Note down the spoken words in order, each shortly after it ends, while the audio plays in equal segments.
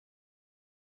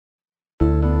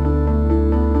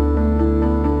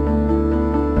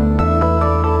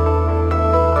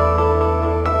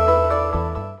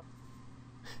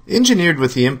Engineered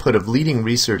with the input of leading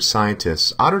research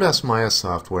scientists, Autodesk Maya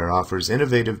software offers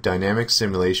innovative dynamic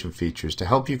simulation features to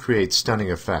help you create stunning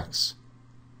effects.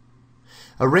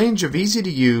 A range of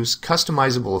easy-to-use,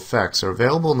 customizable effects are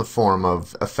available in the form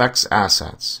of effects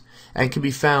assets and can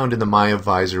be found in the Maya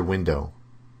Visor window.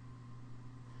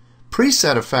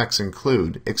 Preset effects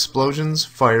include explosions,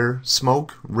 fire,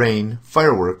 smoke, rain,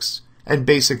 fireworks, and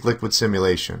basic liquid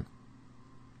simulation.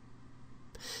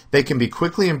 They can be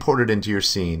quickly imported into your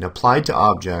scene, applied to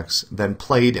objects, then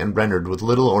played and rendered with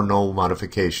little or no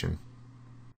modification.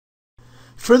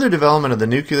 Further development of the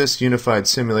Nucleus Unified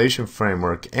Simulation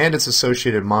Framework and its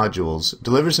associated modules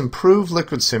delivers improved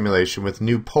liquid simulation with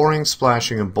new pouring,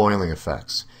 splashing, and boiling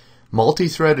effects,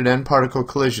 multi-threaded end-particle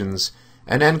collisions,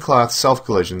 and end-cloth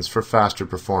self-collisions for faster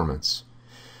performance.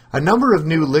 A number of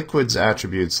new liquids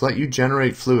attributes let you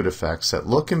generate fluid effects that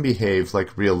look and behave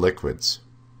like real liquids.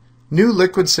 New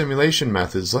liquid simulation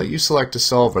methods let you select a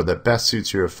solver that best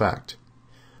suits your effect.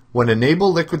 When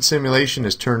Enable Liquid Simulation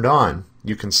is turned on,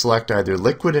 you can select either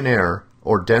liquid and air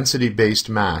or density-based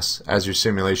mass as your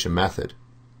simulation method.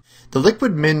 The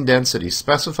liquid min density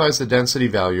specifies the density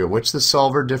value at which the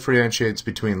solver differentiates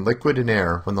between liquid and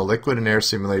air when the liquid and air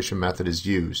simulation method is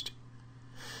used.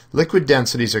 Liquid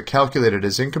densities are calculated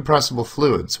as incompressible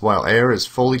fluids, while air is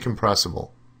fully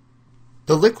compressible.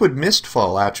 The liquid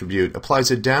mistfall attribute applies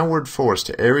a downward force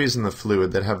to areas in the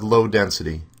fluid that have low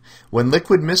density. When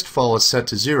liquid mistfall is set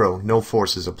to 0, no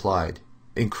force is applied.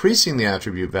 Increasing the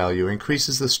attribute value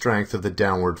increases the strength of the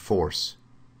downward force.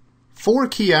 4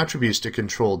 key attributes to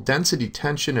control density,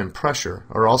 tension, and pressure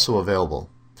are also available.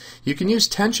 You can use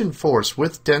tension force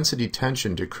with density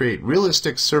tension to create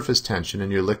realistic surface tension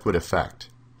in your liquid effect.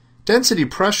 Density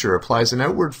pressure applies an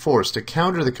outward force to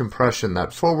counter the compression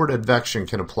that forward advection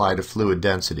can apply to fluid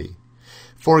density.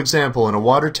 For example, in a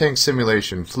water tank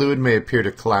simulation, fluid may appear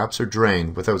to collapse or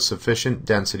drain without sufficient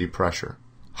density pressure.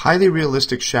 Highly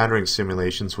realistic shattering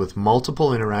simulations with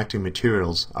multiple interacting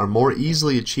materials are more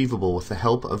easily achievable with the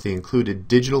help of the included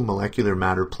Digital Molecular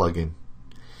Matter plugin.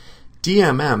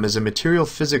 DMM is a material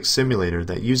physics simulator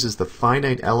that uses the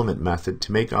finite element method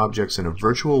to make objects in a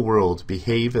virtual world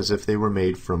behave as if they were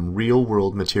made from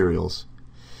real-world materials.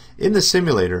 In the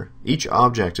simulator, each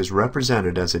object is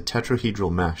represented as a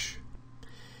tetrahedral mesh.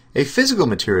 A physical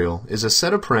material is a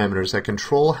set of parameters that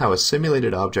control how a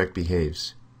simulated object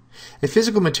behaves. A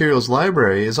physical materials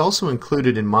library is also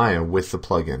included in Maya with the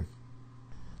plugin.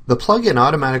 The plugin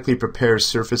automatically prepares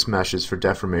surface meshes for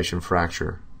deformation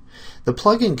fracture. The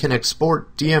plugin can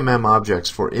export DMM objects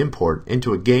for import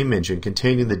into a game engine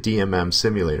containing the DMM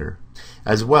simulator.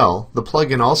 As well, the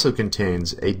plugin also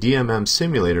contains a DMM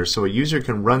simulator so a user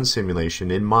can run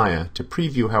simulation in Maya to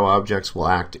preview how objects will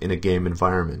act in a game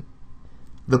environment.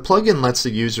 The plugin lets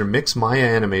the user mix Maya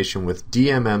animation with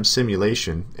DMM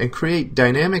simulation and create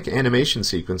dynamic animation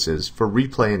sequences for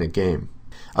replay in a game.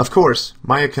 Of course,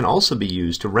 Maya can also be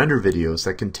used to render videos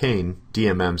that contain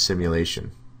DMM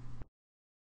simulation.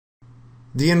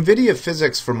 The NVIDIA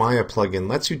PhysX for Maya plugin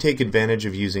lets you take advantage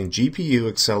of using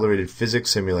GPU-accelerated physics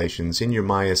simulations in your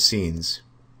Maya scenes.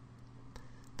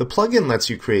 The plugin lets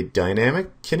you create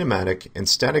dynamic, kinematic, and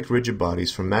static rigid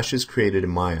bodies from meshes created in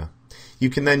Maya. You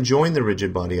can then join the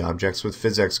rigid body objects with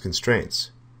PhysX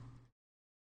constraints.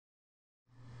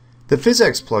 The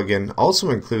PhysX plugin also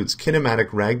includes kinematic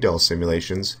ragdoll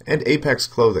simulations and Apex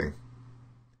clothing.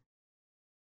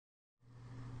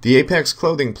 The Apex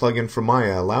Clothing plugin for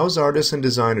Maya allows artists and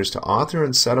designers to author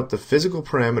and set up the physical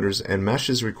parameters and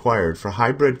meshes required for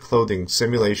hybrid clothing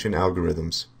simulation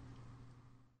algorithms.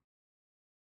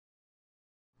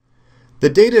 The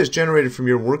data is generated from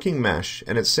your working mesh,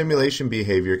 and its simulation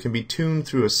behavior can be tuned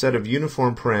through a set of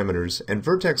uniform parameters and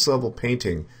vertex-level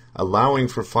painting, allowing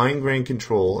for fine-grained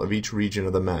control of each region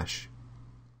of the mesh.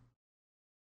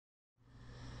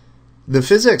 The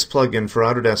PhysX plugin for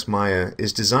Autodesk Maya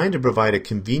is designed to provide a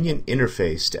convenient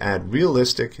interface to add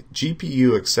realistic,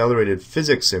 GPU-accelerated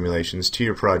physics simulations to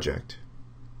your project.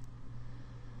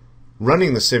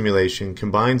 Running the simulation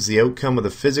combines the outcome of the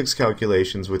physics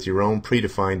calculations with your own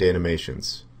predefined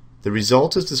animations. The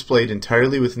result is displayed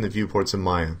entirely within the viewports of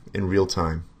Maya in real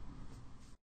time.